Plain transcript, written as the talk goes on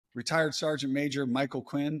Retired Sergeant Major Michael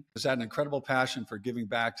Quinn has had an incredible passion for giving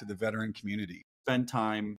back to the veteran community. Spend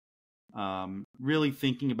time really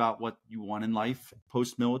thinking about what you want in life,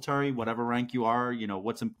 post-military, whatever rank you are,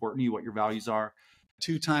 what's important to you, what your values are.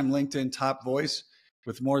 Two-time LinkedIn top voice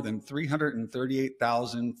with more than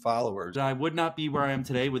 338,000 followers. I would not be where I am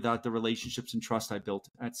today without the relationships and trust I built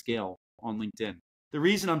at scale on LinkedIn. The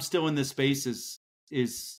reason I'm still in this space is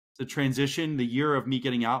the transition. The year of me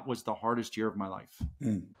getting out was the hardest year of my life.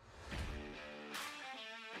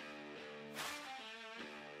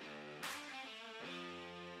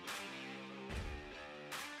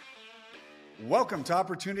 Welcome to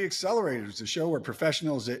Opportunity Accelerators, the show where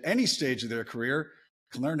professionals at any stage of their career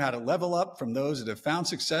can learn how to level up from those that have found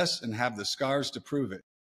success and have the scars to prove it.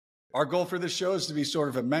 Our goal for this show is to be sort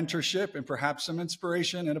of a mentorship and perhaps some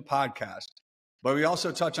inspiration in a podcast. But we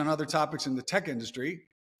also touch on other topics in the tech industry,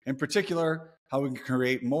 in particular, how we can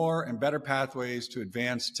create more and better pathways to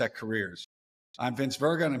advance tech careers. I'm Vince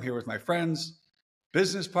Verga, and I'm here with my friends,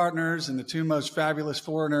 business partners, and the two most fabulous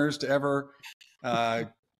foreigners to ever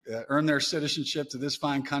earn their citizenship to this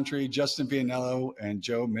fine country, Justin Vianello and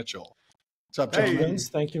Joe Mitchell. What's up, Hey, gentlemen? Vince.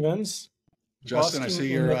 Thank you, Vince. Justin, I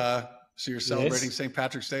see you're celebrating St.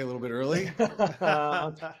 Patrick's Day a little bit early.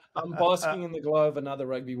 I'm basking in the glow of another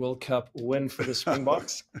Rugby World Cup win for the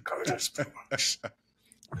Springboks. Go to Springboks.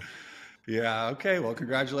 Yeah, okay. Well,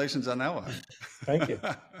 congratulations on that one. Thank you.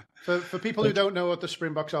 For people who don't know what the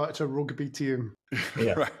Springboks are, it's a rugby team.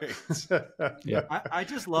 Yeah. Right. Yeah. I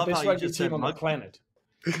just love the best how you rugby just team said on the planet.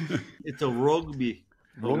 It's a rugby.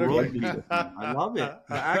 Rugby. I love it.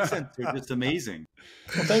 The accents are just amazing.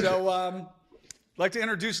 So, I'd like to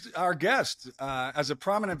introduce our guest. As a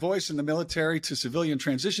prominent voice in the military to civilian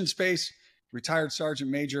transition space, retired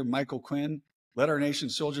Sergeant Major Michael Quinn led our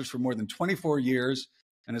nation's soldiers for more than 24 years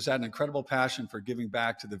and has had an incredible passion for giving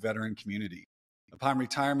back to the veteran community. Upon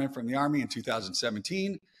retirement from the Army in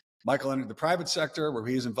 2017, Michael entered the private sector, where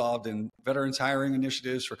he is involved in veterans hiring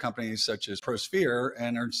initiatives for companies such as ProSphere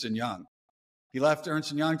and Ernst & Young. He left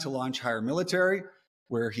Ernst & Young to launch Hire Military,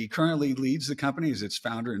 where he currently leads the company as its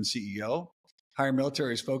founder and CEO. Hire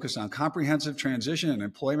Military is focused on comprehensive transition and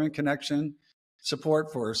employment connection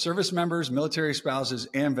support for service members, military spouses,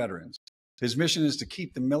 and veterans. His mission is to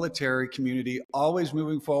keep the military community always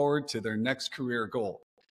moving forward to their next career goal.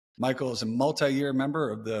 Michael is a multi-year member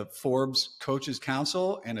of the Forbes Coaches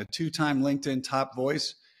Council and a two-time LinkedIn top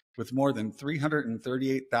voice with more than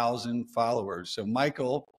 338,000 followers. So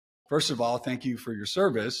Michael, first of all, thank you for your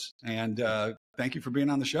service and thank you for being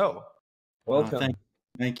on the show. Welcome.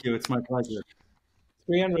 Thank you. It's my pleasure.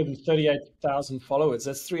 338,000 followers.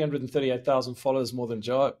 That's 338,000 followers more than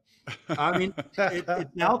Joe. I mean,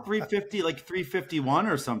 it's now 350, like 351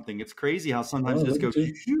 or something. It's crazy how sometimes it just goes.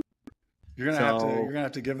 You're gonna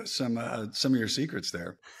have to give us some of your secrets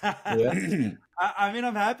there. Yeah. I mean,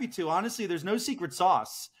 I'm happy to. Honestly, there's no secret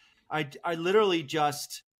sauce. I literally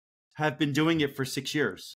just have been doing it for 6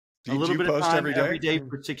 years. Do you post every day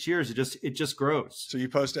for 6 years. It just grows. So you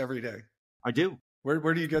post every day? I do.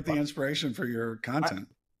 Where do you get the inspiration for your content?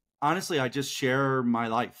 Honestly, I just share my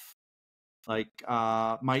life. Like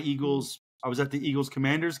my Eagles, I was at the Eagles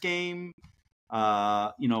Commanders game.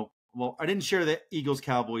 Well, I didn't share the Eagles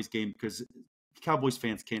Cowboys game because Cowboys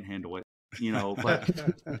fans can't handle it,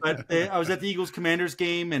 but I was at the Eagles Commanders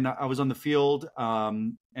game and I was on the field.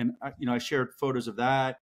 And I shared photos of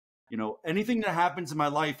that. Anything that happens in my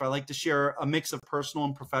life, I like to share a mix of personal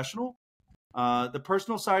and professional. The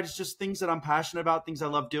personal side is just things that I'm passionate about, things I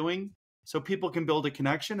love doing, so people can build a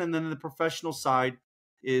connection. And then the professional side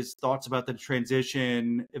is thoughts about the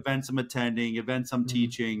transition, events I'm attending, events I'm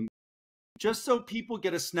teaching, just so people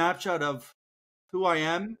get a snapshot of who I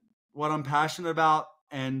am, what I'm passionate about,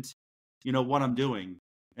 and what I'm doing,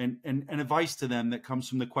 and advice to them that comes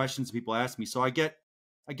from the questions people ask me. So I get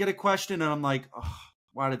a question and I'm like, oh,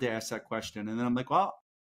 why did they ask that question? And then I'm like, well,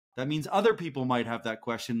 that means other people might have that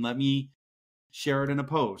question. Let me share it in a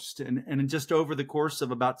post. And just over the course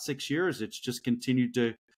of about 6 years, it's just continued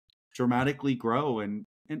to dramatically grow. And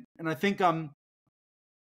I think I'm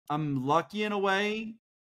lucky in a way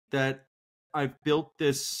that I've built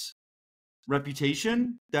this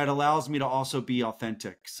reputation that allows me to also be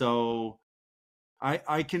authentic. So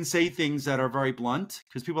I can say things that are very blunt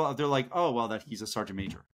because people out there are like, oh, well, that he's a sergeant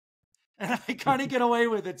major. And I kind of get away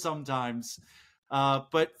with it sometimes.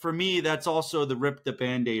 But for me, that's also the rip the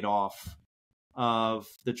Band-Aid off of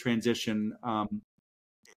the transition. And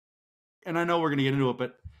I know we're going to get into it,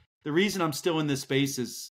 but the reason I'm still in this space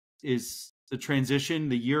is the transition.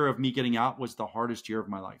 The year of me getting out was the hardest year of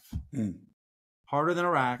my life. Harder than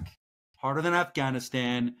Iraq, harder than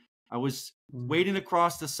Afghanistan. I was wading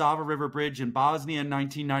across the Sava River Bridge in Bosnia in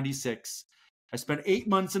 1996. I spent 8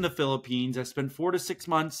 months in the Philippines. I spent 4 to 6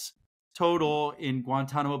 months total in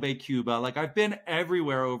Guantanamo Bay, Cuba. Like, I've been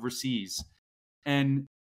everywhere overseas, and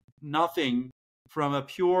nothing from a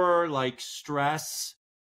pure like stress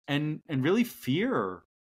and really fear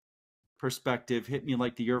perspective hit me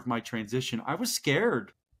like the year of my transition. I was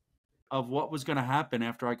scared of what was going to happen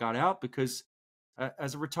after I got out, because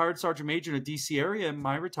as a retired sergeant major in a DC area,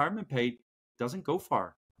 my retirement pay doesn't go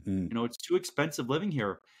far. You know, it's too expensive living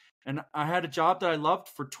here. And I had a job that I loved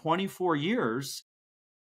for 24 years,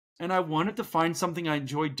 and I wanted to find something I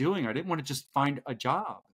enjoyed doing. I didn't want to just find a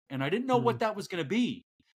job, and I didn't know what that was going to be.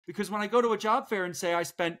 Because when I go to a job fair and say I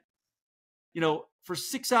spent, you know, for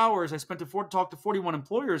 6 hours, I spent to talk to 41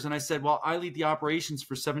 employers, and I said, well, I lead the operations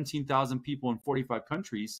for 17,000 people in 45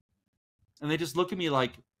 countries. And they just look at me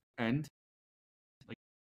like, and? Like,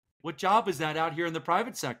 what job is that out here in the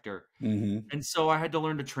private sector? And so I had to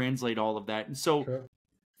learn to translate all of that. And so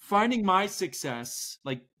finding my success,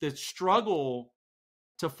 like the struggle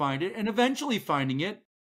to find it and eventually finding it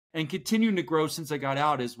and continuing to grow since I got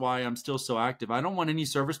out, is why I'm still so active. I don't want any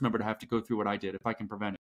service member to have to go through what I did if I can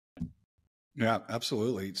prevent it. Yeah,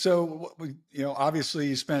 absolutely. So, you know, obviously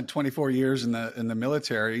you spent 24 years in the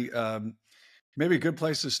military. Maybe a good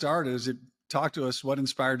place to start is talk to us what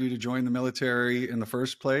inspired you to join the military in the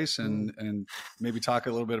first place, and maybe talk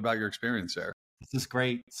a little bit about your experience there. This is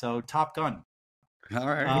great. So Top Gun. All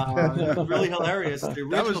right. Really hilarious. The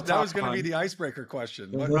That was Top going to Gun. be the icebreaker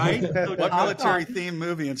question. Right? So What Top military Gun. themed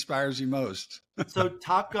movie inspires you most? So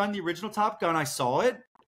Top Gun, the original Top Gun, I saw it.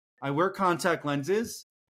 I wear contact lenses,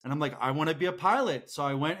 and I'm like, I want to be a pilot. So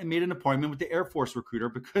I went and made an appointment with the Air Force recruiter,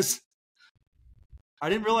 because I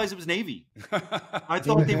didn't realize it was Navy. I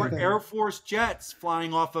thought they were Air Force jets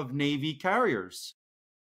flying off of Navy carriers.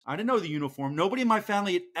 I didn't know the uniform. Nobody in my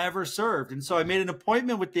family had ever served. And so I made an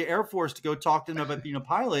appointment with the Air Force to go talk to them about being a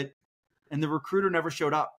pilot, and the recruiter never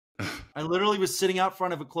showed up. I literally was sitting out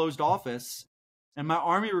front of a closed office, and my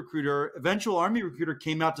eventual Army recruiter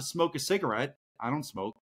came out to smoke a cigarette. I don't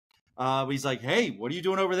smoke. He's like, hey, what are you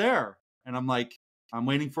doing over there? And I'm like, I'm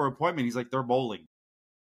waiting for an appointment. He's like, they're bowling.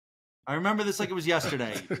 I remember this like it was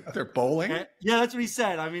yesterday. They're bowling? Yeah, that's what he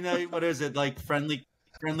said. I mean, what is it, like friendly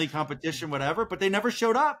competition, whatever, but they never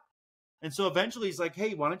showed up. And so eventually he's like,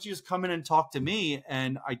 hey, why don't you just come in and talk to me?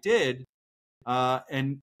 And I did.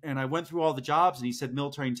 And I went through all the jobs, and he said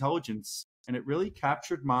military intelligence. And it really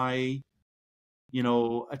captured my, you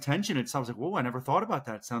know, attention. It sounds like, whoa, I never thought about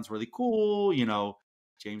that. It sounds really cool. You know,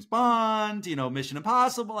 James Bond, you know, Mission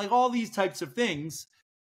Impossible, like all these types of things.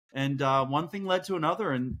 And one thing led to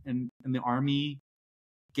another. And the Army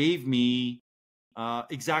gave me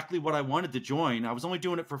exactly what I wanted to join. I was only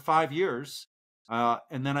doing it for 5 years.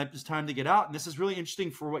 And then it was time to get out. And this is really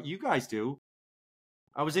interesting for what you guys do.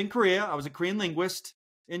 I was in Korea. I was a Korean linguist,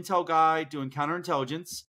 intel guy, doing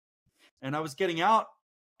counterintelligence. And I was getting out.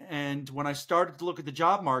 And when I started to look at the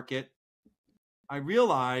job market, I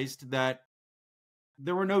realized that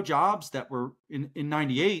there were no jobs that were in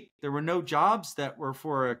 98. There were no jobs that were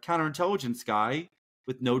for a counterintelligence guy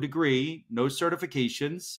with no degree, no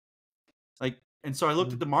certifications. And so I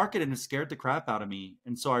looked at the market, and it scared the crap out of me.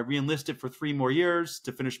 And so I re-enlisted for 3 more years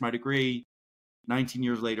to finish my degree. 19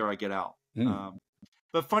 years later, I get out.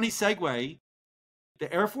 But funny segue,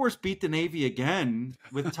 the Air Force beat the Navy again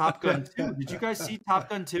with Top Gun 2. Did you guys see Top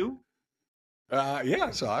Gun 2? Yeah,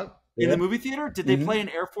 I saw it. In the movie theater? Did they play an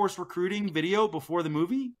Air Force recruiting video before the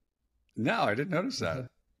movie? No, I didn't notice that.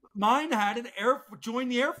 Mine had an join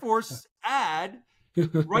the Air Force ad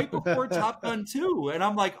right before Top Gun 2. And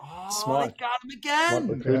I'm like, oh, Smart. I got him again.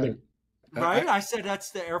 Smart recruiting. Right? I said,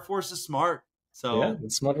 that's the Air Force is smart. So Yeah,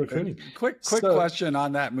 it's smart recruiting. Quick question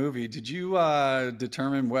on that movie. Did you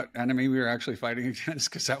determine what enemy we were actually fighting against?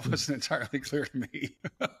 Because that wasn't entirely clear to me.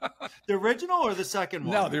 The original or the second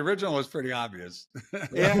one? No, the original was pretty obvious.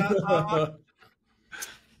 Yeah.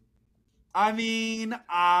 I mean,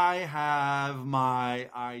 I have my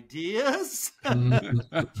ideas.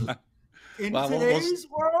 In today's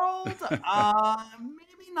world,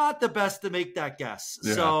 maybe not the best to make that guess.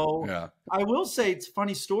 Yeah. I will say it's a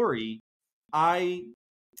funny story. I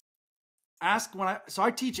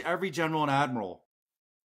teach every general and admiral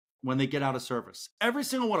when they get out of service. Every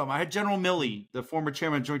single one of them. I had General Milley, the former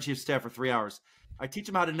chairman of Joint Chiefs of Staff, for 3 hours. I teach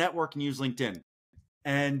them how to network and use LinkedIn.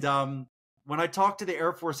 And when I talk to the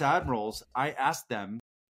Air Force admirals, I ask them,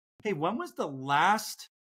 hey, when was the last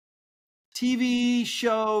TV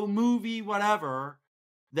show, movie, whatever,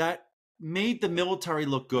 that made the military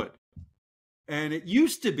look good? And it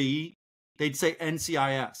used to be, they'd say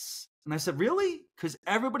NCIS. And I said, really? Because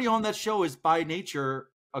everybody on that show is by nature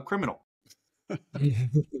a criminal.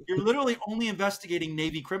 You're literally only investigating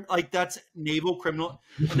Navy criminal, like that's naval criminal.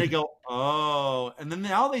 And they go, oh, and then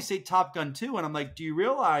now they say Top Gun 2. And I'm like, do you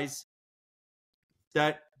realize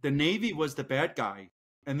that the Navy was the bad guy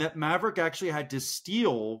and that Maverick actually had to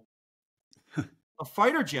steal a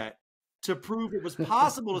fighter jet to prove it was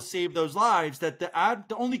possible to save those lives, that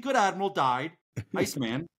the only good admiral died,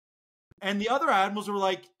 Iceman, and the other admirals were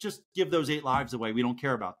like, just give those 8 lives away. We don't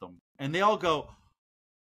care about them. And they all go,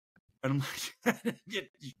 and I'm like,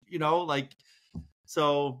 you know, like,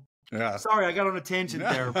 so Yeah. sorry, I got on a tangent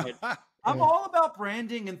there, but I'm all about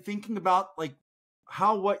branding and thinking about like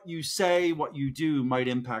how what you say, what you do might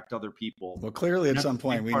impact other people. Well, clearly at some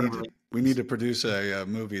point we need to produce a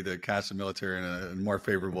movie that casts the military in a more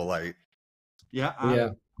favorable light.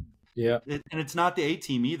 Yeah. Yeah. And it's not the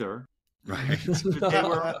A-Team either. Right. They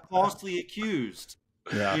were falsely accused.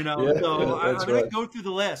 Yeah. You know, so I'm going to go through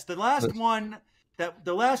the list. The last one,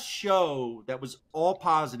 the last show that was all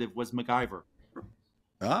positive was MacGyver.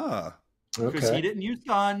 Ah. Because he didn't use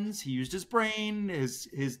guns, he used his brain,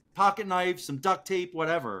 his pocket knife, some duct tape,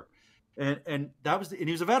 whatever, and that was, and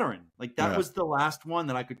he was a veteran. Like that was the last one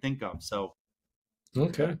that I could think of. So,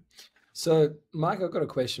 okay. So, Mike, I've got a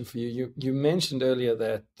question for you. You mentioned earlier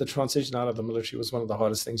that the transition out of the military was one of the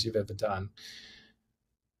hardest things you've ever done.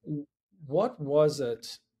 What was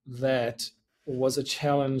it that was a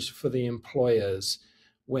challenge for the employers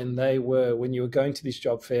when you were going to these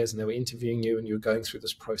job fairs and they were interviewing you and you were going through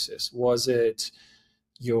this process? Was it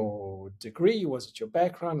your degree? Was it your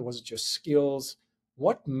background? Was it your skills?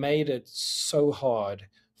 What made it so hard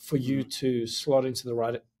for you to slot into the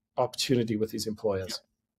right opportunity with these employers?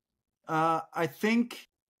 I think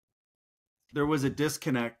there was a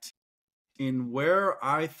disconnect in where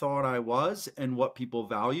I thought I was and what people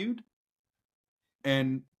valued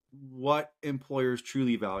and what employers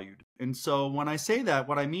truly valued. And so when I say that,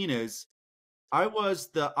 what I mean is I was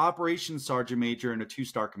the operations sergeant major in a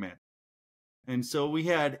 2-star command. And so we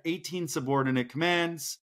had 18 subordinate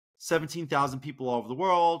commands, 17,000 people all over the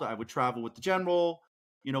world. I would travel with the general.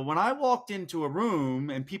 You know, when I walked into a room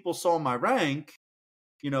and people saw my rank,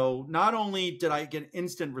 you know, not only did I get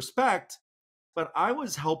instant respect, but I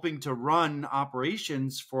was helping to run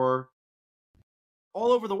operations for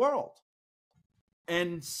all over the world.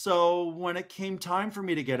 And so when it came time for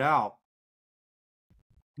me to get out,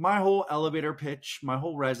 my whole elevator pitch, my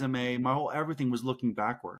whole resume, my whole everything was looking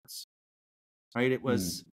backwards, right? It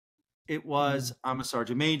was, I'm a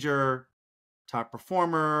sergeant major, top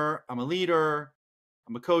performer, I'm a leader,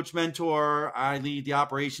 I'm a coach mentor, I lead the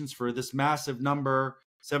operations for this massive number,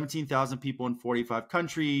 17,000 people in 45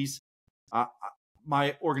 countries.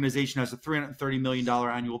 My organization has a $330 million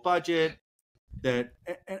annual budget. And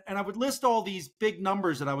I would list all these big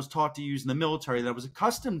numbers that I was taught to use in the military, that I was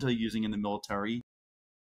accustomed to using in the military.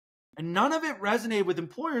 And none of it resonated with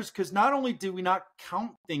employers because not only do we not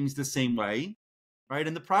count things the same way, right?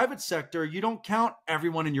 In the private sector, you don't count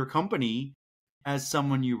everyone in your company as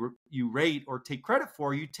someone you rate or take credit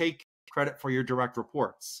for. You take credit for your direct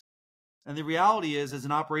reports. And the reality is, as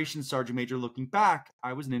an operations sergeant major looking back,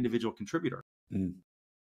 I was an individual contributor.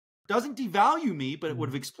 Doesn't devalue me, but it would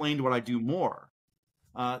have explained what I do more.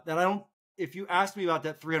 If you asked me about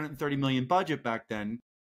that $330 million budget back then,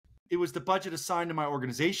 it was the budget assigned to my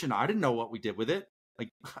organization. I didn't know what we did with it. Like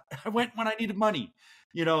I went when I needed money.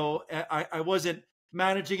 You know, I wasn't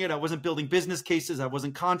managing it. I wasn't building business cases. I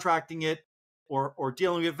wasn't contracting it or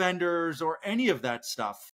dealing with vendors or any of that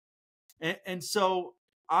stuff. And so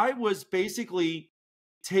I was basically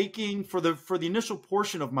taking for the initial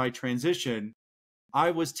portion of my transition,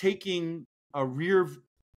 I was taking a rear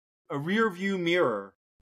view mirror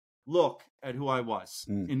look at who I was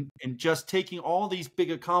and just taking all these big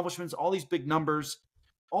accomplishments, all these big numbers,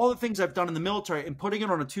 all the things I've done in the military and putting it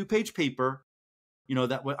on a 2-page paper, you know,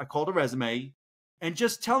 that what I called a resume, and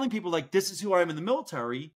just telling people like, this is who I am in the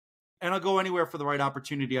military and I'll go anywhere for the right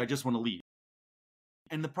opportunity. I just want to leave.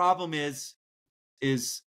 And the problem is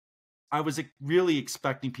I was really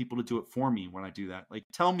expecting people to do it for me when I do that. Like,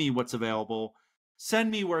 tell me what's available,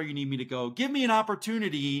 send me where you need me to go, give me an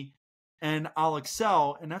opportunity and I'll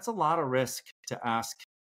excel. And that's a lot of risk to ask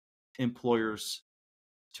employers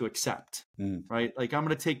to accept, right? Like, I'm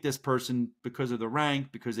going to take this person because of the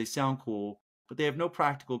rank, because they sound cool, but they have no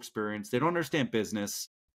practical experience. They don't understand business.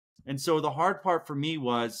 And so the hard part for me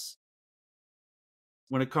was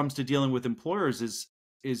when it comes to dealing with employers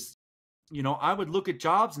is, you know, I would look at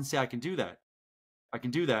jobs and say, I can do that. I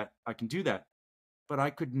can do that. I can do that. But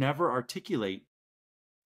I could never articulate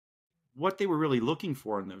what they were really looking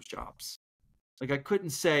for in those jobs. Like, I couldn't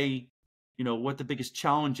say, you know, what the biggest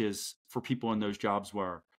challenges for people in those jobs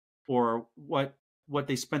were, or what what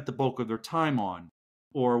they spent the bulk of their time on,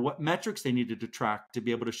 or what metrics they needed to track to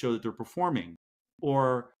be able to show that they're performing,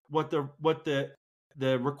 or what the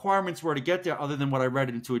requirements were to get there, other than what I read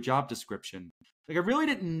into a job description. Like, I really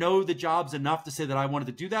didn't know the jobs enough to say that I wanted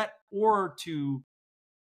to do that, or to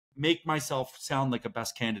make myself sound like a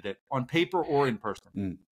best candidate on paper or in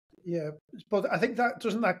person. Yeah, but I think that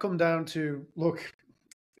doesn't that come down to, look,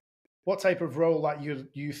 what type of role that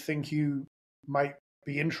you think you might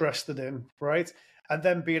be interested in, right? And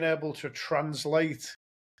then being able to translate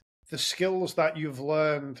the skills that you've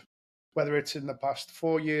learned, whether it's in the past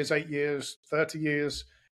 4 years, 8 years, 30 years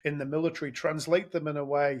in the military, translate them in a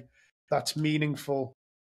way that's meaningful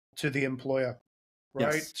to the employer,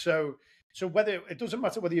 right? Yes. So whether it doesn't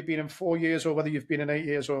matter whether you've been in 4 years or whether you've been in 8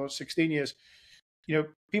 years or 16 years, you know,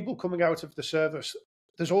 people coming out of the service,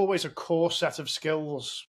 there's always a core set of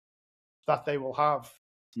skills that they will have.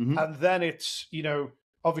 Mm-hmm. And then it's, you know,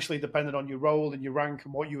 obviously depending on your role and your rank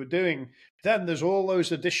and what you were doing, then there's all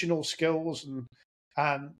those additional skills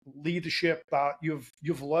and leadership that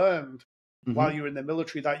you've learned while you're in the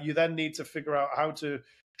military that you then need to figure out how to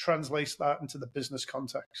translate that into the business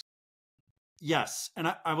context. Yes.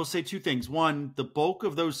 And I will say two things. One, the bulk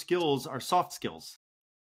of those skills are soft skills.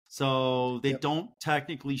 So they don't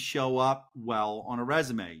technically show up well on a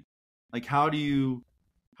resume. Like, how do you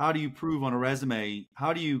prove on a resume?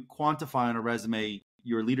 How do you quantify on a resume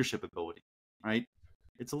your leadership ability, right?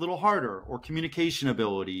 It's a little harder, or communication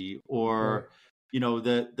ability, or, you know,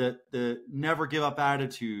 the never give up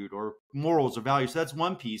attitude, or morals or values. So that's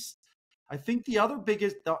one piece. I think the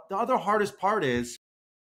other hardest part is,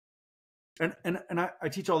 and I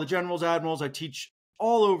teach all the generals, admirals, I teach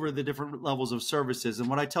all over the different levels of services. And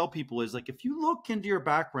what I tell people is, like, if you look into your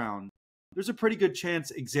background, there's a pretty good chance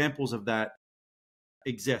examples of that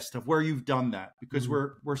exist, of where you've done that, because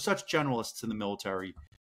we're such generalists in the military.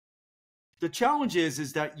 The challenge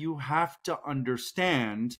is that you have to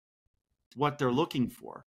understand what they're looking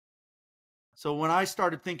for. So when I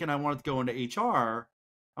started thinking I wanted to go into HR,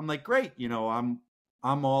 I'm like, great, you know, I'm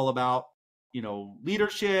all about, you know,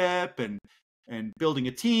 leadership and building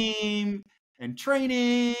a team and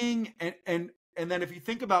training, and then if you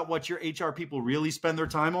think about what your HR people really spend their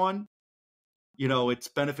time on, you know, it's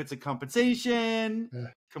benefits and compensation,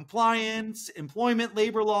 compliance, employment,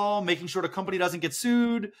 labor law, making sure the company doesn't get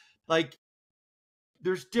sued. Like,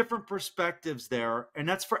 there's different perspectives there, and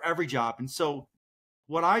that's for every job. And so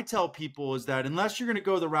what I tell people is that unless you're going to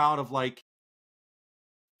go the route of, like,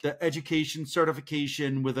 the education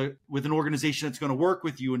certification with an organization that's going to work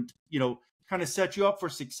with you and, you know, kind of set you up for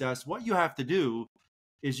success, what you have to do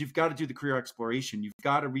is you've got to do the career exploration. You've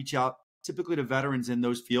got to reach out typically to veterans in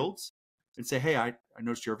those fields and say, hey, I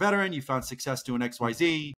noticed you're a veteran. You found success doing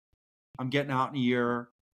XYZ. I'm getting out in a year.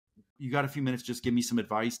 You got a few minutes, just give me some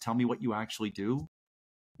advice. Tell me what you actually do.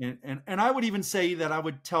 And I would even say that I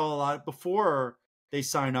would tell a lot before they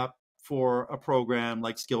sign up for a program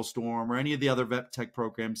like SkillStorm or any of the other vet tech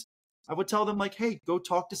programs. I would tell them, like, hey, go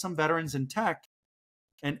talk to some veterans in tech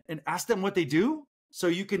and ask them what they do, so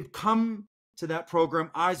you can come to that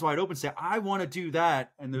program eyes wide open, say, I want to do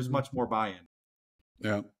that. And there's much more buy-in.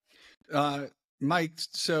 Yeah. Mike,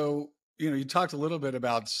 so, you know, you talked a little bit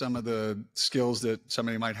about some of the skills that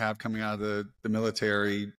somebody might have coming out of the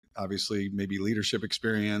military, obviously maybe leadership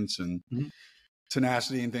experience and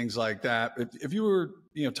tenacity and things like that. If you were,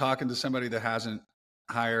 you know, talking to somebody that hasn't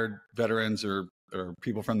hired veterans or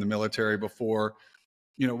people from the military before,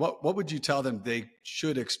 you know, what would you tell them they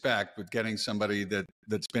should expect with getting somebody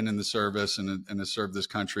that's been in the service and has served this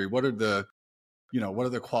country? What are the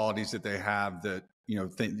qualities that they have that, you know,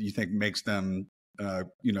 you think makes them,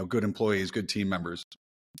 you know, good employees, good team members?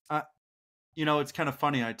 You know, it's kind of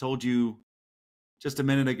funny. I told you just a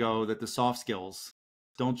minute ago that the soft skills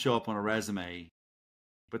don't show up on a resume,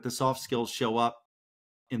 but the soft skills show up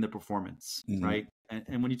in the performance, right?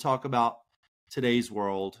 And when you talk about today's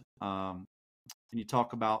world, and you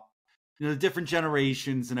talk about, you know, the different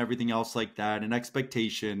generations and everything else like that, and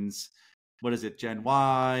expectations, what is it, Gen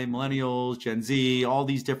Y, millennials, Gen Z, all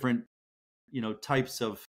these different, you know, types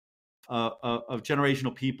of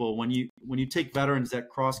generational people. When you take veterans, that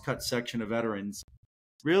cross-cut section of veterans,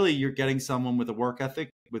 really you're getting someone with a work ethic,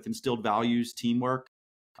 with instilled values, teamwork.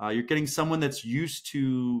 You're getting someone that's used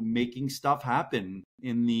to making stuff happen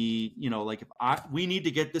in the, you know, like, we need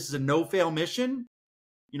to get, this is a no-fail mission,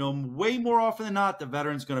 you know, way more often than not, the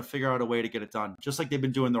veteran's going to figure out a way to get it done, just like they've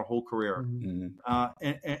been doing their whole career.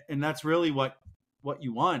 And that's really what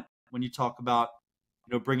you want when you talk about,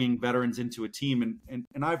 you know, bringing veterans into a team.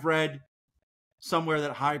 And I've read somewhere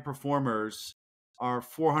that high performers are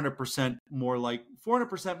 400%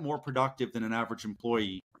 more productive than an average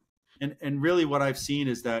employee. And really what I've seen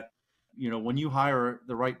is that, when you hire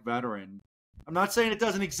the right veteran, I'm not saying it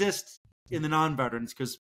doesn't exist in the non-veterans,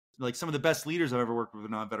 because like some of the best leaders I've ever worked with are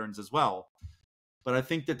non-veterans as well. But I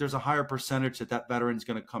think that there's a higher percentage that veteran's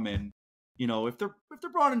going to come in, if they're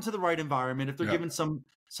brought into the right environment, if they're given some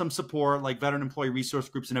support, like veteran employee resource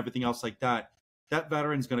groups and everything else like that, that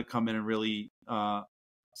veteran's going to come in and really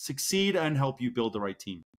succeed and help you build the right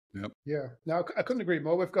team. Yep. Yeah. No, I couldn't agree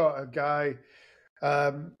more. We've got a guy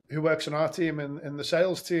who works on our team in the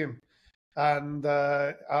sales team, and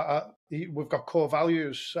we've got core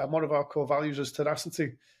values, and one of our core values is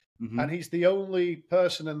tenacity. Mm-hmm. And he's the only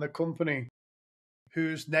person in the company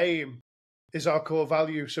whose name is our core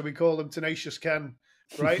value, so we call him Tenacious Ken,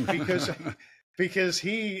 right? Because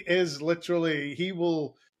he is literally, he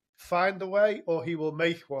will find a way or he will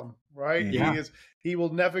make one, right? Yeah. He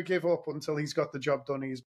will never give up until he's got the job done.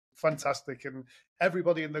 He's fantastic, and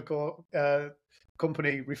everybody in the core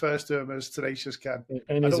company refers to him as Tenacious Ken.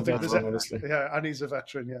 And he's a veteran, honestly. Yeah, and he's a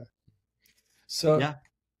veteran, yeah.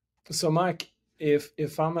 So Mike,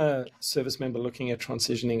 if I'm a service member looking at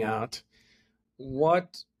transitioning out,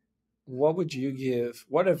 what would you give?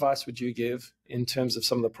 What advice would you give in terms of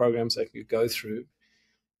some of the programs they could go through,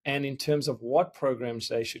 and in terms of what programs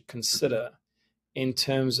they should consider in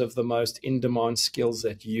terms of the most in-demand skills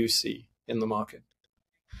that you see in the market?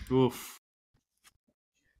 Oof.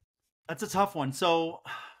 That's a tough one. So,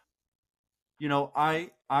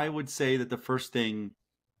 I would say that the first thing,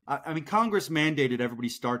 I mean, Congress mandated everybody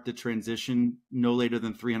start the transition no later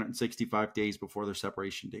than 365 days before their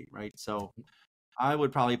separation date, right? So I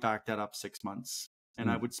would probably back that up 6 months,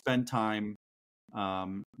 and I would spend time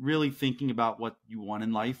really thinking about what you want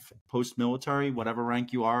in life post-military, whatever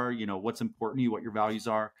rank you are, what's important to you, what your values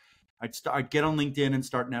are. I'd get on LinkedIn and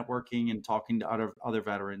start networking and talking to other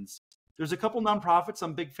veterans. There's a couple nonprofits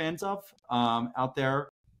I'm big fans of out there.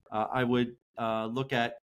 I would look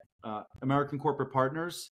at American Corporate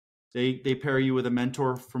Partners. They pair you with a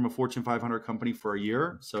mentor from a Fortune 500 company for a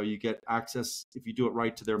year, so you get access, if you do it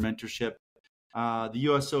right, to their mentorship. The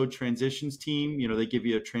USO transitions team, they give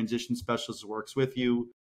you a transition specialist that works with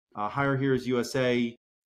you. Hire Here is USA.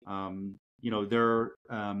 They're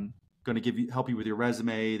going to help you with your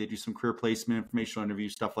resume. They do some career placement, informational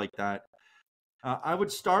interviews, stuff like that. I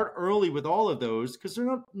would start early with all of those, because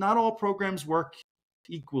they're not all programs work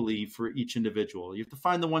equally for each individual. You have to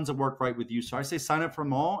find the ones that work right with you. So I say sign up for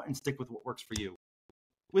them all and stick with what works for you,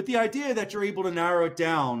 with the idea that you're able to narrow it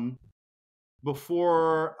down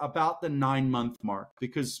before about the 9-month mark,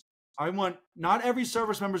 because not every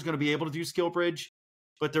service member is going to be able to do SkillBridge,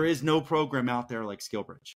 but there is no program out there like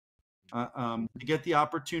SkillBridge. To get the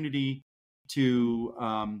opportunity to,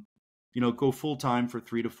 go full time for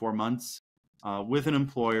 3 to 4 months with an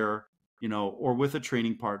employer, or with a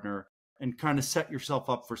training partner, and kind of set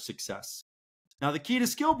yourself up for success. Now, the key to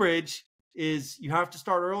SkillBridge is you have to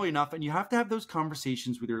start early enough, and you have to have those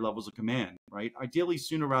conversations with your levels of command, right? Ideally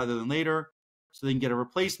sooner rather than later, so they can get a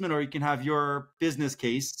replacement, or you can have your business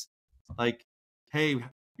case like, hey,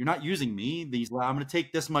 you're not using me. I'm going to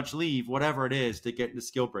take this much leave, whatever it is, to get into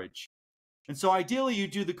SkillBridge. And so ideally you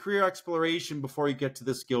do the career exploration before you get to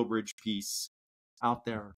the SkillBridge piece out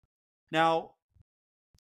there. Now,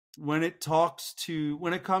 when it comes to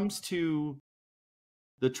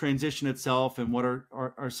the transition itself and what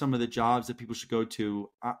are some of the jobs that people should go to,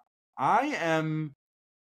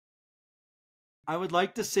 I would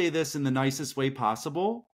like to say this in the nicest way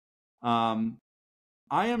possible. I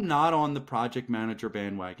am not on the project manager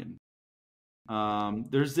bandwagon.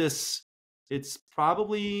 It's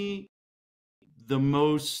probably the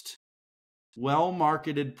most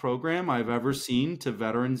well-marketed program I've ever seen to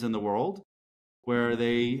veterans in the world, where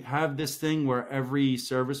they have this thing where every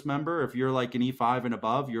service member, if you're like an E5 and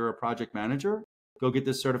above, you're a project manager, go get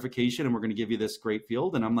this certification and we're going to give you this great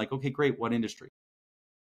field. And I'm like, okay, great. What industry?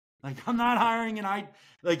 Like, I'm not hiring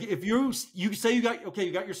if you say you got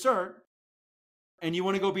your cert and you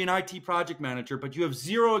want to go be an IT project manager, but you have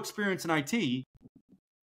zero experience in IT,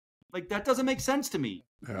 like that doesn't make sense to me.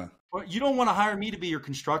 Yeah. You don't want to hire me to be your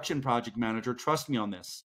construction project manager. Trust me on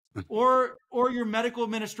this. or your medical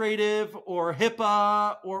administrative or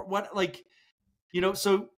HIPAA or what,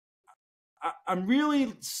 so I'm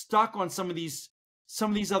really stuck on some of these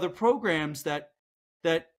other programs that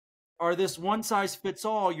are this one size fits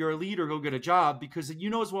all. You're a leader, go get a job, because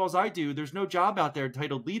as well as I do, there's no job out there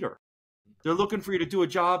titled leader. They're looking for you to do a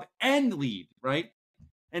job and lead, right?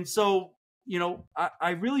 And so,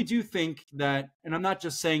 I really do think that, and I'm not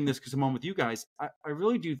just saying this because I'm on with you guys, I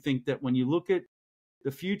really do think that when you look at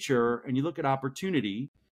the future and you look at opportunity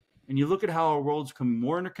and you look at how our world's become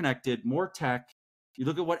more interconnected, more tech, you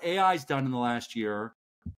look at what AI's done in the last year,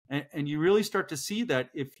 And you really start to see that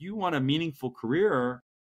if you want a meaningful career,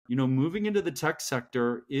 moving into the tech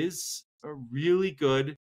sector is a really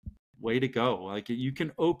good way to go. Like, you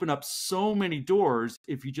can open up so many doors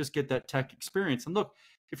if you just get that tech experience. And look,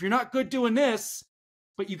 if you're not good doing this,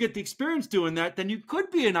 but you get the experience doing that, then you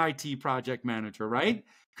could be an IT project manager, right?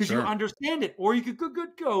 Because you understand it. Or you could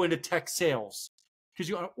go into tech sales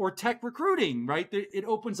or tech recruiting, right? It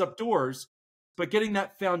opens up doors, but getting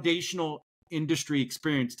that foundational industry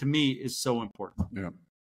experience to me is so important. Yeah.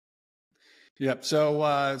 Yep.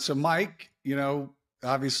 So Mike,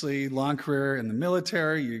 obviously long career in the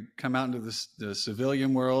military, you come out into the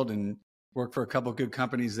civilian world and work for a couple of good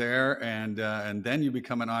companies there. And then you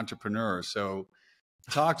become an entrepreneur. So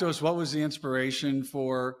talk to us. What was the inspiration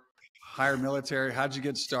for Hire Military? How'd you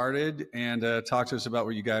get started? And talk to us about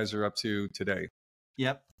what you guys are up to today.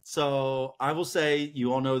 Yep. So I will say,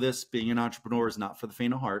 you all know this, being an entrepreneur is not for the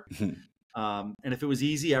faint of heart. And if it was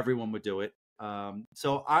easy, everyone would do it.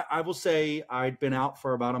 So I will say I'd been out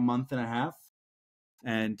for about a month and a half,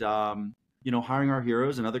 and, Hiring Our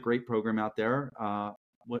Heroes, another great program out there,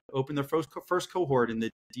 opened their first cohort in the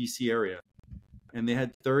DC area, and they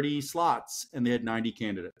had 30 slots and they had 90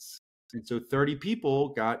 candidates. And so 30 people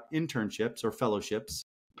got internships or fellowships,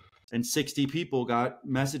 and 60 people got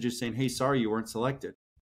messages saying, "Hey, sorry, you weren't selected."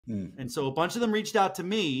 And so a bunch of them reached out to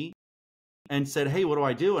me and said, "Hey, what do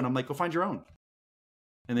I do?" And I'm like, "Go find your own."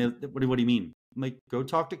 And they, what do you mean? I'm like, "Go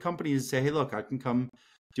talk to companies and say, hey, look, I can come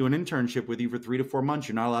do an internship with you for 3 to 4 months.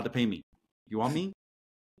 You're not allowed to pay me. You want me?"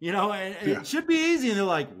 And it should be easy. And they're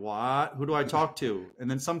like, "What? Who do I talk to?"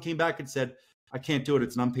 And then some came back and said, "I can't do it.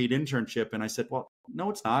 It's an unpaid internship." And I said, "Well, no,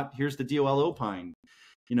 it's not. Here's the DOL opine,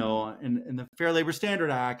 and the Fair Labor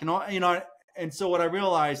Standard Act, and all, And so what I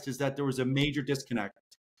realized is that there was a major disconnect.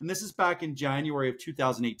 And this is back in January of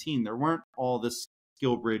 2018. There weren't all this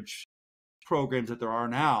SkillBridge programs that there are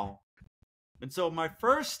now. And so my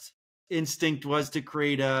first instinct was to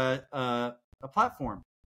create a platform.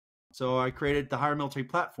 So I created the Hire Military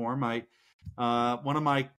platform. One of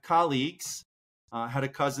my colleagues had a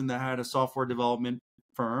cousin that had a software development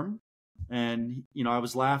firm. And, I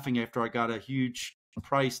was laughing after I got a huge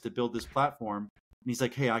price to build this platform. And he's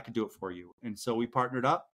like, "Hey, I could do it for you." And so we partnered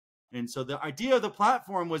up. And so the idea of the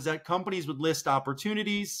platform was that companies would list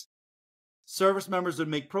opportunities, service members would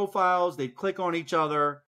make profiles, they'd click on each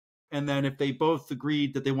other, and then if they both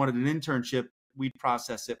agreed that they wanted an internship, we'd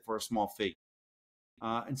process it for a small fee.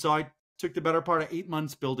 And so I took the better part of 8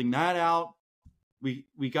 months building that out.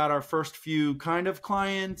 We got our first few kind of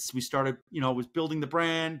clients. We started, was building the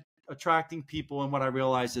brand, attracting people, and what I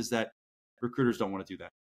realized is that recruiters don't want to do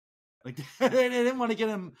that. Like, they didn't want to get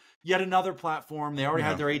them yet another platform. They already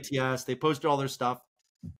had their ATS. They posted all their stuff.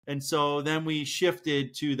 And so then we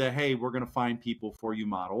shifted to the, hey, we're going to find people for you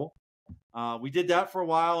model. We did that for a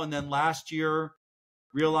while. And then last year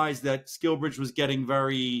realized that SkillBridge was getting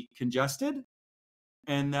very congested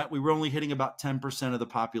and that we were only hitting about 10% of the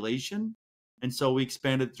population. And so we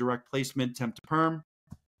expanded direct placement, temp to perm,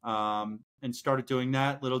 and started doing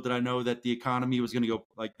that. Little did I know that the economy was going to go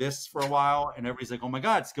like this for a while. And everybody's like, "Oh my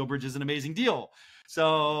God, SkillBridge is an amazing deal."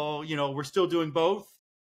 So, we're still doing both.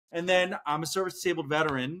 And then I'm a service disabled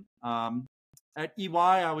veteran. At EY,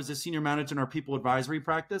 I was a senior manager in our people advisory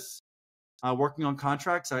practice, working on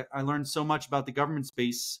contracts. I learned so much about the government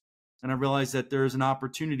space, and I realized that there's an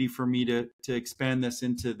opportunity for me to expand this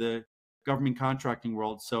into the government contracting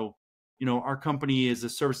world. So, our company is a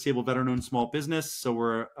service disabled veteran-owned small business. So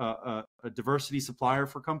we're a diversity supplier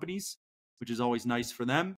for companies, which is always nice for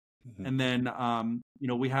them. Mm-hmm. And then,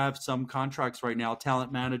 we have some contracts right now,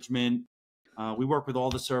 talent management. We work with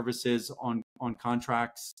all the services on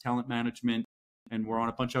contracts, talent management, and we're on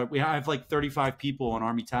a bunch of, we have like 35 people on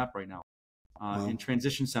Army TAP right now in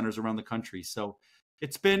transition centers around the country. So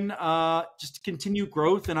it's been just continued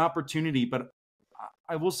growth and opportunity. But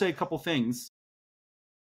I will say a couple things.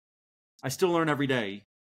 I still learn every day.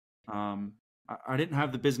 I didn't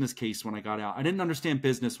have the business case when I got out. I didn't understand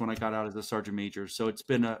business when I got out as a sergeant major. So it's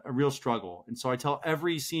been a real struggle. And so I tell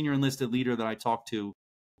every senior enlisted leader that I talk to,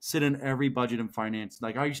 sit in every budget and finance.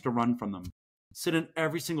 Like, I used to run from them. Sit in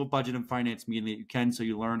every single budget and finance meeting that you can, so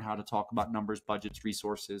you learn how to talk about numbers, budgets,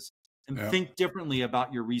 resources, and think differently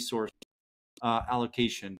about your resource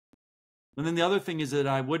allocation. And then the other thing is that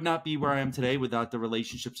I would not be where I am today without the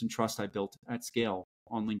relationships and trust I built at scale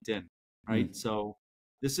on LinkedIn. Right. So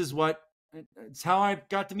this is it's how I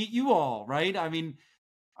got to meet you all. Right. I mean,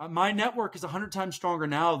 my network is 100 times stronger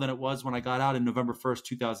now than it was when I got out in November 1st,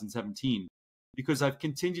 2017, because I've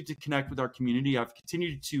continued to connect with our community. I've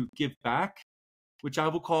continued to give back, which I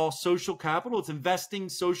will call social capital. It's investing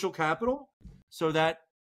social capital so that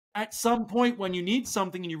at some point when you need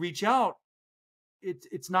something and you reach out,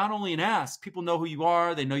 it's not only an ask. People know who you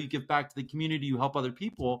are. They know you give back to the community. You help other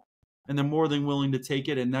people, and they're more than willing to take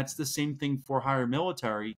it. And that's the same thing for Hire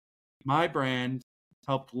Military. My brand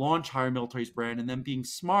helped launch Hire Military's brand, and then being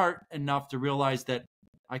smart enough to realize that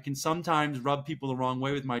I can sometimes rub people the wrong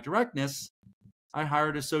way with my directness. I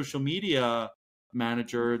hired a social media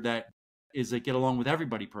manager that is a get along with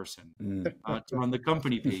everybody person to run the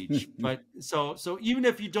company page. But so even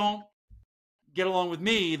if you don't get along with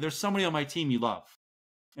me, there's somebody on my team you love.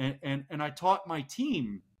 And I taught my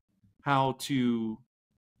team how to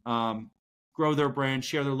grow their brand,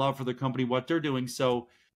 share their love for the company, what they're doing. So,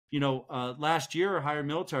 last year, Hire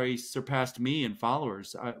Military surpassed me in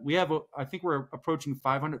followers. I think we're approaching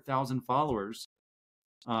 500,000 followers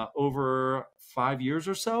over 5 years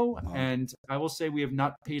or so. Wow. And I will say we have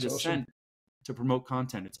not paid That's a awesome. cent to promote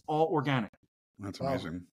content. It's all organic. That's Wow.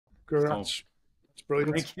 amazing. Congrats. It's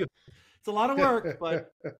brilliant. Thank you. It's a lot of work,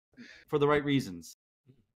 but for the right reasons.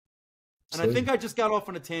 And I think I just got off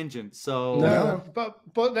on a tangent. So No,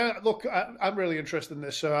 but now, look, I'm really interested in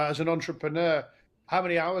this. So, as an entrepreneur, how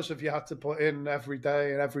many hours have you had to put in every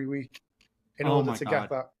day and every week in order to get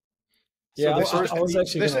that? Yeah, So I was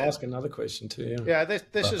actually this going to is- ask another question too. Yeah,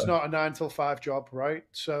 this is not a 9 till 5 job, right?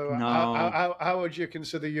 So, No. how would you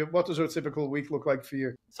consider what does a typical week look like for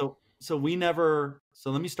you? So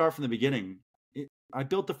let me start from the beginning. I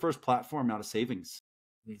built the first platform out of savings.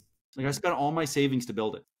 Like I spent all my savings to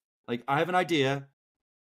build it. Like I have an idea.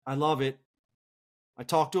 I love it. I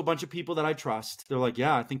talked to a bunch of people that I trust. They're like,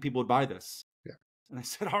 yeah, I think people would buy this. Yeah. And I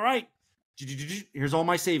said, all right, here's all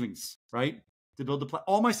my savings, right? To build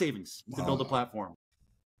all my savings to build a platform.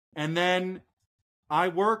 And then I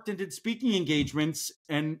worked and did speaking engagements.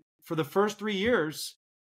 And for the first 3 years,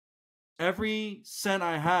 every cent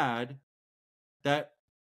I had that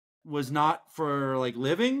was not for like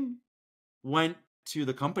living went to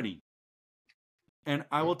the company. And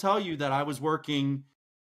I will tell you that I was working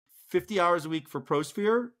 50 hours a week for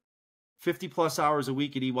ProSphere, 50 plus hours a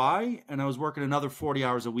week at EY, and I was working another 40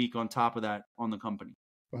 hours a week on top of that on the company.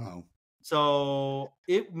 Wow. So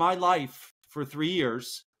my life for 3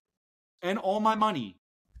 years and all my money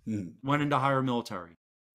went into Hire Military.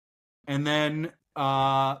 And then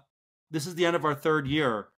this is the end of our 3rd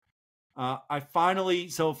year.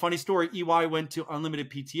 So funny story, EY went to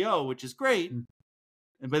unlimited PTO, which is great.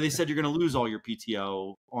 But they said, you're going to lose all your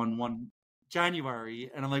PTO on 1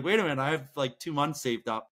 January. And I'm like, wait a minute, I have like 2 months saved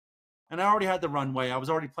up. And I already had the runway. I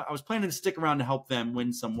was planning to stick around to help them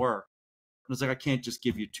win some work. And I was like, I can't just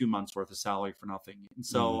give you 2 months worth of salary for nothing. And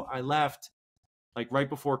so I left like right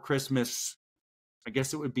before Christmas. I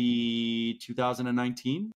guess it would be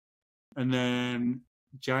 2019. And then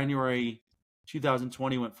January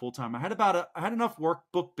 2020 went full time. I had enough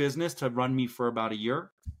workbook business to run me for about a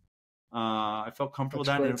year. I felt comfortable with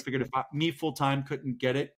that, and I figured if me full time couldn't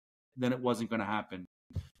get it, then it wasn't going to happen.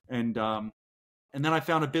 And then I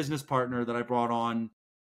found a business partner that I brought on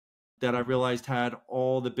that I realized had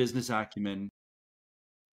all the business acumen,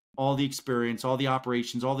 all the experience, all the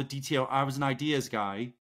operations, all the detail. I was an ideas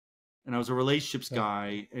guy, and I was a relationships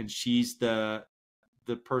guy, and she's the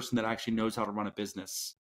person that actually knows how to run a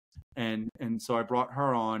business. And so I brought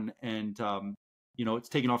her on, and it's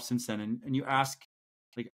taken off since then. And you ask,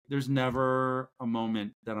 like, there's never a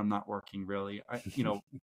moment that I'm not working, really.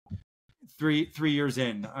 3 years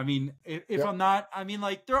in. I mean, if I'm not, I mean,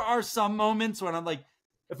 like, there are some moments when I'm like,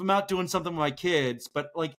 if I'm out doing something with my kids,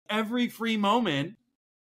 but like every free moment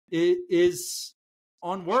is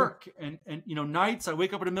on work. Sure. And nights I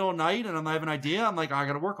wake up in the middle of the night and I have an idea. I'm like, I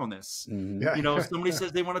got to work on this. Mm-hmm. If somebody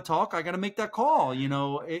says they want to talk, I got to make that call.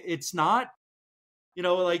 It's not,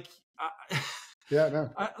 like,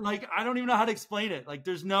 I don't even know how to explain it. Like,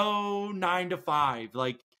 there's no 9 to 5.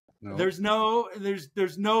 Like, no. There's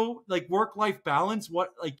no like work-life balance.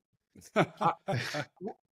 What, like,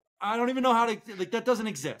 I don't even know how to, like, that doesn't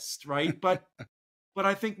exist. Right. But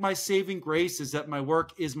I think my saving grace is that my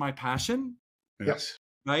work is my passion. Yes.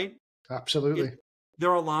 Right. Absolutely.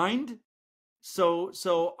 They're aligned.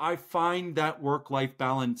 So I find that work-life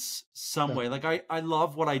balance some way. Like, I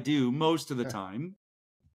love what I do most of the time.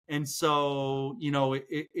 And so,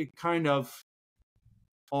 it kind of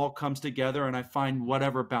all comes together, and I find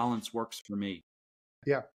whatever balance works for me.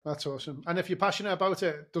 Yeah, that's awesome. And if you're passionate about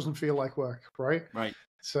it, it doesn't feel like work, right? Right.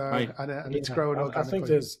 So, right. And it's growing organically. I think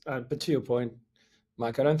there's, but to your point,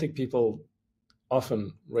 Mike, I don't think people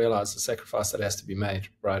often realize the sacrifice that has to be made,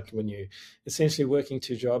 right? When you essentially working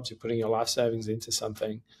 2 jobs, you're putting your life savings into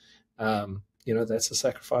something, that's a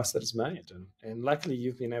sacrifice that is made. And luckily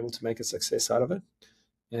you've been able to make a success out of it.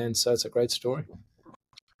 And so it's a great story.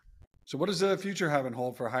 So what does the future have in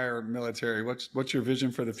hold for higher military? What's your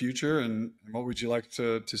vision for the future, and what would you like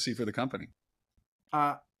to see for the company?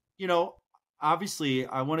 You know, obviously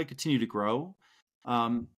I want to continue to grow.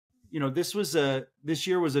 You know, this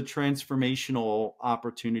year was a transformational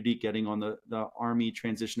opportunity getting on the Army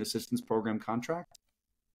Transition Assistance Program contract.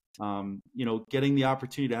 You know, getting the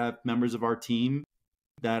opportunity to have members of our team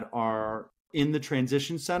that are in the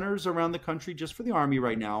transition centers around the country just for the Army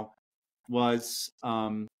right now was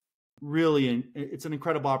really, it's an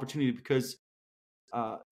incredible opportunity because,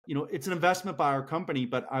 you know, it's an investment by our company,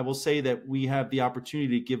 but I will say that we have the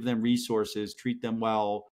opportunity to give them resources, treat them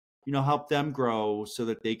well, you know, help them grow so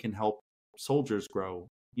that they can help soldiers grow,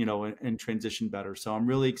 you know, and transition better. So I'm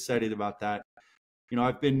really excited about that. You know,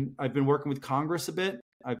 I've been working with Congress a bit.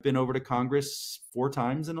 I've been over to Congress 4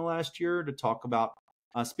 times in the last year to talk about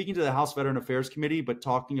speaking to the House Veteran Affairs Committee, but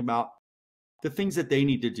talking about the things that they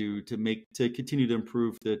need to do to continue to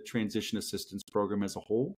improve the transition assistance program as a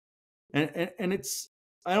whole. And it's,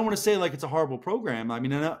 I don't want to say like it's a horrible program. I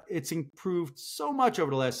mean, it's improved so much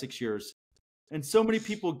over the last 6 years, and so many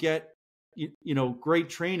people get, you know, great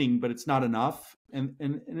training, but it's not enough, and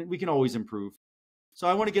we can always improve. So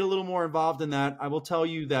I want to get a little more involved in that. I will tell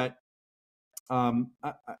you that I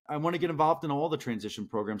want to get involved in all the transition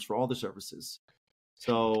programs for all the services.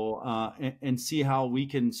 So and see how we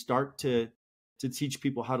can start to teach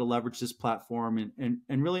people how to leverage this platform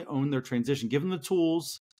and really own their transition. Give them the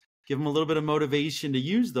tools, give them a little bit of motivation to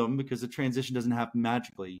use them, because the transition doesn't happen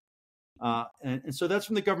magically. And so that's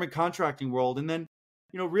from the government contracting world. And then,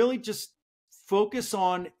 you know, really just focus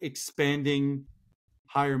on expanding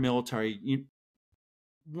higher military.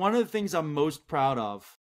 One of the things I'm most proud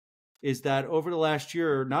of is that over the last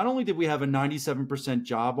year, not only did we have a 97%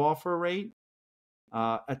 job offer rate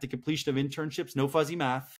at the completion of internships, no fuzzy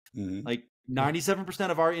math, like 97%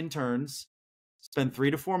 of our interns spend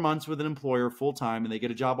 3 to 4 months with an employer full time, and they get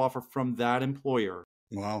a job offer from that employer.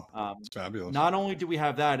 Wow, that's fabulous. Not only do we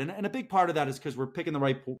have that, and a big part of that is because we're picking the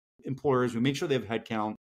right employers. We make sure they have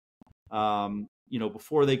headcount, you know,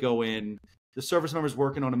 before they go in. The service member's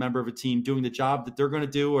working on a member of a team doing the job that they're going to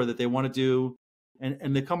do or that they want to do,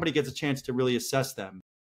 and the company gets a chance to really assess them.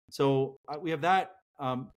 So we have that,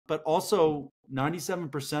 but also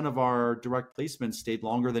 97% of our direct placements stayed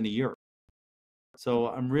longer than a year. So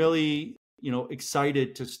I'm really, you know,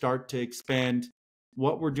 excited to start to expand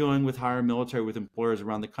what we're doing with higher military with employers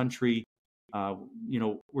around the country. You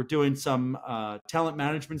know, we're doing some talent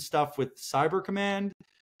management stuff with Cyber Command.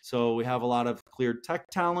 So we have a lot of cleared tech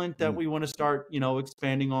talent that we want to start, you know,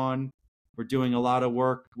 expanding on. We're doing a lot of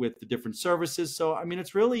work with the different services. So, I mean,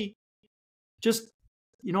 it's really just,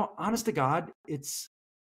 you know, honest to God,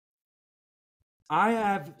 I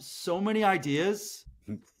have so many ideas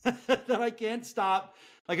that I can't stop.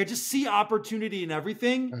 Like, I just see opportunity in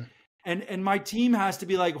everything. And my team has to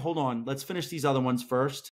be like, hold on, let's finish these other ones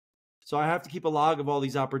first. So I have to keep a log of all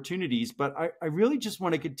these opportunities, but I really just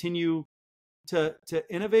want to continue to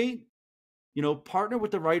innovate, you know, partner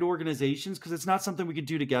with the right organizations, because it's not something we can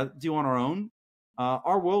do on our own.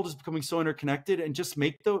 Our world is becoming so interconnected, and just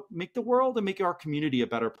make the world and make our community a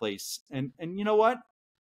better place. And you know what?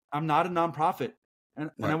 I'm not a nonprofit,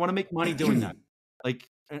 and I want to make money doing that. Like,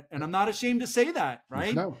 and I'm not ashamed to say that,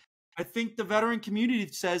 right? No. I think the veteran community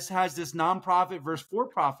has this nonprofit versus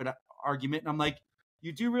for-profit argument. And I'm like,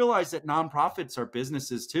 you do realize that nonprofits are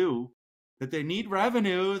businesses too, that they need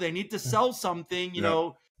revenue. They need to sell something, you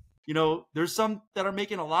know, there's some that are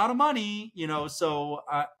making a lot of money, you know, so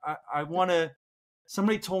I want to,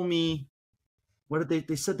 somebody told me, what did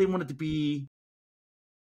they said they wanted to be,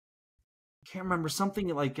 I can't remember, something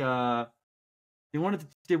like, they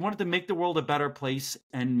wanted to make the world a better place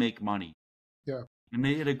and make money. Yeah. And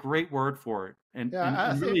they had a great word for it. And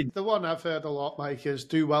I think really, the one I've heard a lot, Mike, is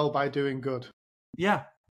do well by doing good. Yeah.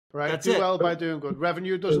 Right? That's do it. well by doing good.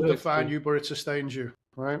 Revenue doesn't define you, but it sustains you.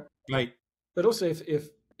 Right? Right. But also,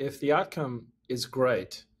 if the outcome is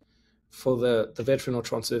great for the veteran or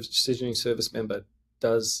transitioning service member,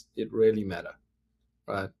 does it really matter?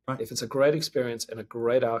 Right? If it's a great experience and a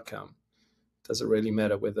great outcome, does it really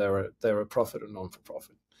matter whether they're a profit or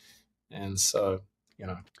non-for-profit? And so, you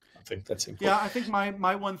know, I think that's important. Yeah, I think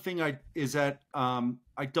my one thing is that none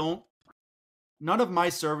of my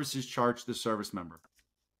services charge the service member,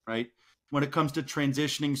 right? When it comes to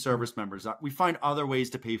transitioning service members, we find other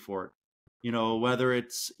ways to pay for it. You know, whether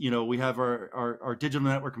it's, you know, we have our digital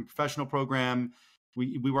network and professional program.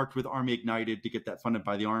 We worked with Army Ignited to get that funded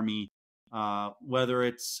by the Army. Whether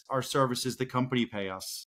it's our services, the company pay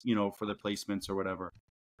us, you know, for the placements or whatever.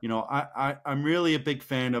 You know, I'm really a big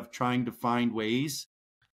fan of trying to find ways.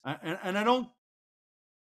 And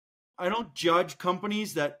I I don't judge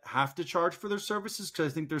companies that have to charge for their services,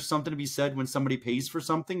 because I think there's something to be said when somebody pays for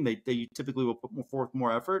something. They typically will put forth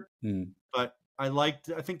more effort. But I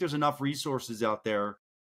think there's enough resources out there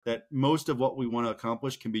that most of what we want to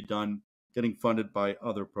accomplish can be done getting funded by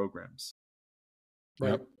other programs.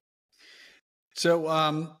 Right. Yep.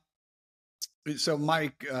 So, so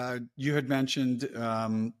Mike, you had mentioned,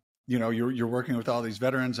 you're working with all these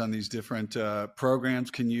veterans on these different programs.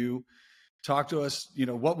 Can you talk to us?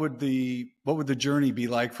 What would the journey be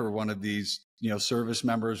like for one of these, service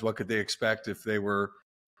members? What could they expect if they were,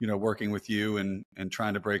 working with you and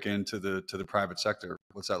trying to break into the private sector?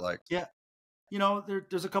 What's that like? Yeah,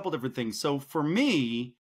 there's a couple different things. So for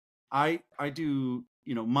me, I do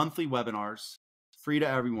monthly webinars, free to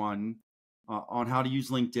everyone, on how to use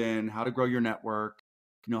LinkedIn, how to grow your network,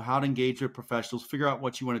 how to engage with professionals, figure out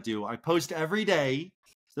what you want to do. I post every day.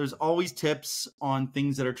 So there's always tips on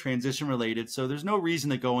things that are transition related. So there's no reason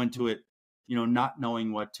to go into it, not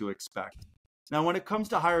knowing what to expect. Now, when it comes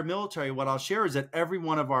to higher military, what I'll share is that every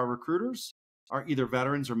one of our recruiters are either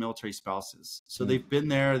veterans or military spouses. So they've been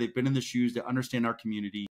there, they've been in the shoes, they understand our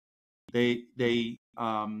community. Our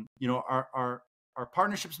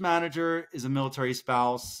partnerships manager is a military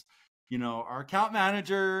spouse. Our account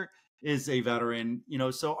manager is a veteran.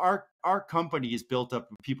 So our company is built up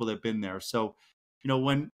of people that've been there. So,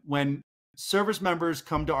 when service members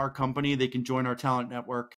come to our company, they can join our talent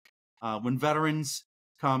network. When veterans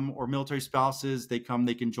come, or military spouses, they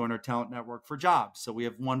can join our talent network for jobs. So we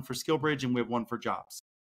have one for SkillBridge and we have one for jobs.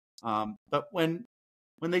 But when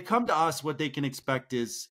they come to us, what they can expect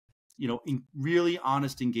is, really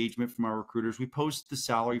honest engagement from our recruiters. We post the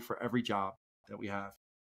salary for every job that we have.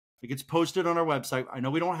 It gets posted on our website. I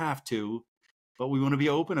know we don't have to, but we want to be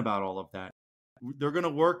open about all of that. They're going to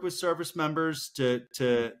work with service members to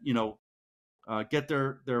get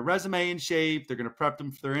their resume in shape. They're going to prep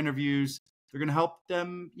them for their interviews. They're going to help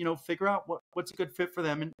them, figure out what's a good fit for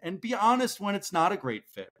them, and be honest when it's not a great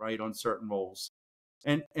fit, right, on certain roles.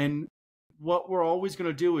 And what we're always going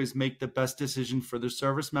to do is make the best decision for the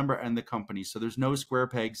service member and the company. So there's no square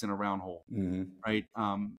pegs in a round hole, right?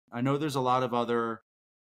 I know there's a lot of other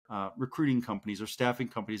recruiting companies or staffing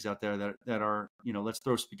companies out there that are, let's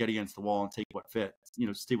throw spaghetti against the wall and take what fits,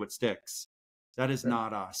 see what sticks. That is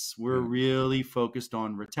not us. We're really focused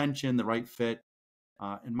on retention, the right fit.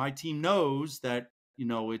 And my team knows that,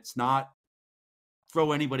 it's not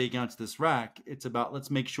throw anybody against this rack. It's about, let's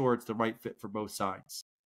make sure it's the right fit for both sides.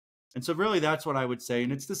 And so really that's what I would say.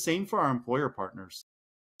 And it's the same for our employer partners.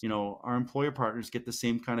 Our employer partners get the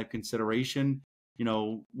same kind of consideration.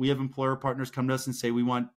 We have employer partners come to us and say, we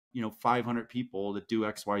want, 500 people that do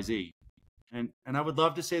X, Y, Z. And I would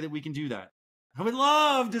love to say that we can do that. I would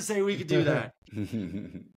love to say we could do that.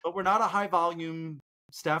 But we're not a high volume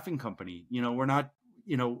staffing company. We're not,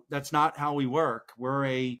 that's not how we work. We're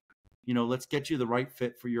a, let's get you the right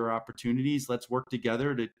fit for your opportunities. Let's work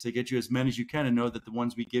together to get you as many as you can, and know that the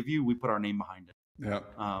ones we give you, we put our name behind it.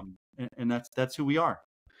 Yeah. And that's who we are.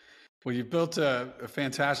 Well, you've built a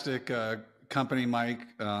fantastic company, Mike.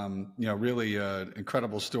 Really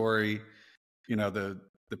incredible story. The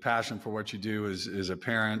passion for what you do is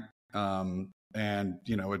apparent. And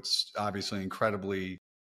it's obviously incredibly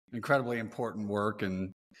important work.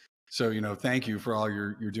 And so, thank you for all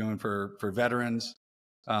you're doing for veterans.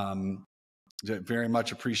 Very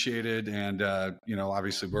much appreciated. And,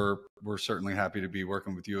 obviously we're certainly happy to be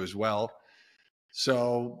working with you as well.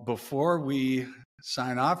 So before we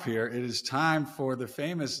sign off here, it is time for the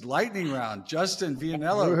famous lightning round. Justin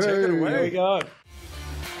Vianello, take it away. Here we go.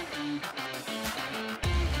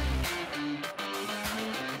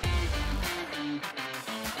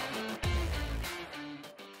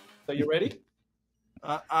 So you ready?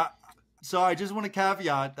 So I just want to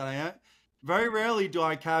caveat that very rarely do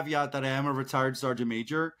I caveat that I am a retired sergeant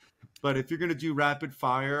major. But if you're going to do rapid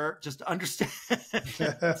fire, just understand. If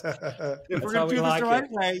we're going to do this the right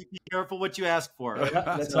way, be careful what you ask for. Yeah,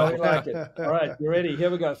 that's how we like it. All right, you ready? Here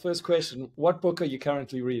we go. First question. What book are you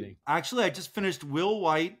currently reading? Actually, I just finished Will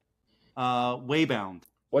White, Waybound.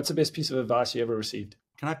 What's the best piece of advice you ever received?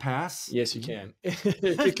 Can I pass? Yes, you can.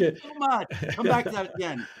 Come on. Come back to that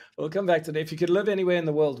again. We'll come back to that. If you could live anywhere in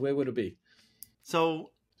the world, where would it be? So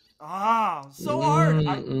hard.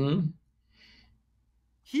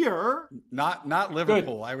 Here, not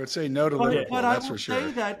Liverpool. Good. I would say no to Liverpool. But that's I will for sure.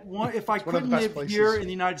 say that if I couldn't live here in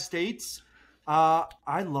the United States,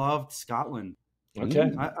 I loved Scotland. Okay,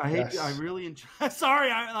 I really enjoy. Sorry,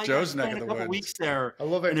 I spent a couple weeks there. I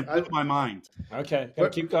love it, and it blew my mind. Okay,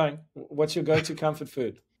 keep going. What's your go-to comfort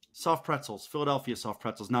food? Soft pretzels, Philadelphia soft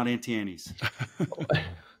pretzels, not Auntie Annie's.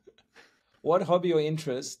 What hobby or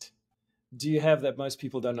interest do you have that most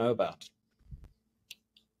people don't know about?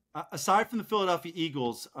 Aside from the Philadelphia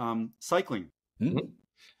Eagles, cycling.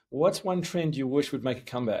 What's one trend you wish would make a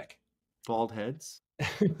comeback? Bald heads.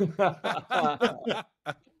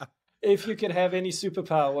 If you could have any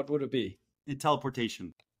superpower, what would it be? In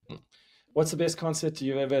teleportation. What's the best concert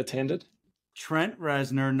you've ever attended? Trent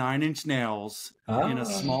Reznor, 9 Inch Nails, in a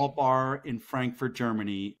small bar in Frankfurt,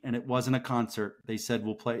 Germany, and it wasn't a concert. They said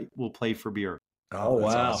we'll play for beer. Oh,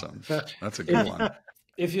 that's wow. awesome. That's a good one.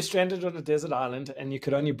 If you're stranded on a desert island and you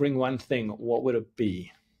could only bring one thing, what would it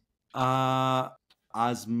be?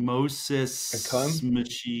 Osmosis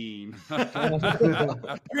machine. Drink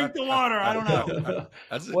the water. I don't know.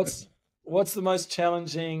 What's the most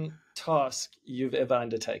challenging task you've ever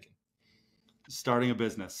undertaken? Starting a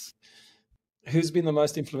business. Who's been the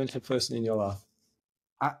most influential person in your life?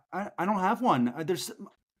 I don't have one. There's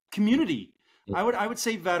community. I would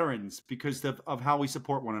say veterans because of how we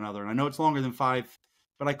support one another. And I know it's longer than 5,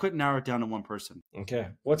 but I couldn't narrow it down to one person. Okay.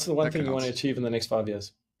 What's the one thing you want to achieve in the next 5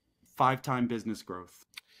 years? 5-time business growth.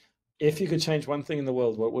 If you could change one thing in the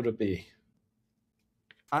world, what would it be?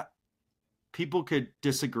 People could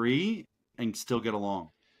disagree and still get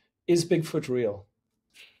along. Is Bigfoot real?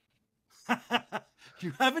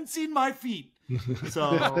 You haven't seen my feet.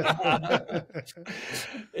 So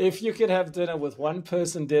if you could have dinner with one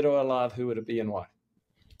person, dead or alive, who would it be and why?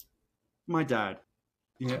 My dad.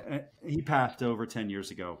 Yeah, he passed over 10 years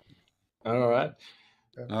ago. All right.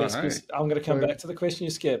 All right. I'm going to come back to the question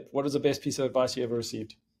you skipped. What is the best piece of advice you ever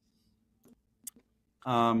received?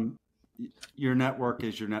 Your network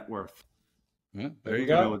is your net worth. Yeah, there you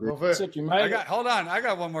go. Hold on. I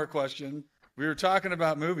got one more question. We were talking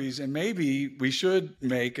about movies, and maybe we should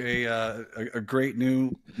make a great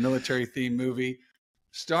new military-themed movie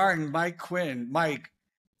starring Mike Quinn. Mike,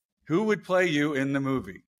 who would play you in the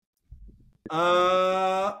movie?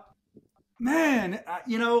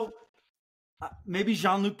 Maybe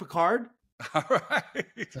Jean-Luc Picard. All right.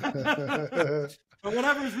 Or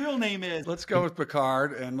whatever his real name is. Let's go with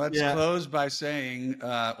Picard, and let's close by saying,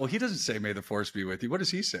 well, he doesn't say, "May the Force be with you." What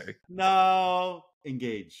does he say? No.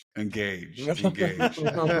 Engage. Well,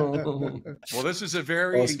 this is a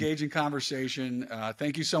very engaging conversation.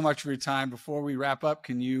 Thank you so much for your time. Before we wrap up,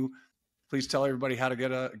 can you please tell everybody how to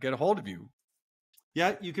get a hold of you?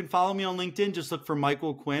 Yeah, you can follow me on LinkedIn. Just look for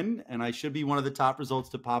Michael Quinn, and I should be one of the top results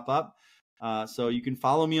to pop up. So you can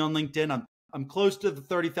follow me on LinkedIn. I'm close to the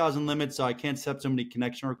 30,000 limit, so I can't accept so many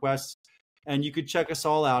connection requests. And you can check us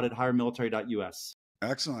all out at highermilitary.us.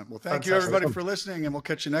 Excellent. Well, thank you, everybody, for listening, and we'll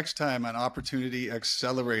catch you next time on Opportunity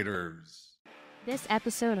Accelerators. This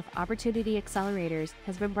episode of Opportunity Accelerators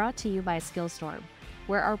has been brought to you by Skillstorm,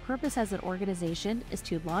 where our purpose as an organization is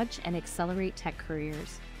to launch and accelerate tech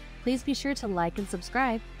careers. Please be sure to like and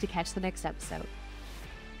subscribe to catch the next episode.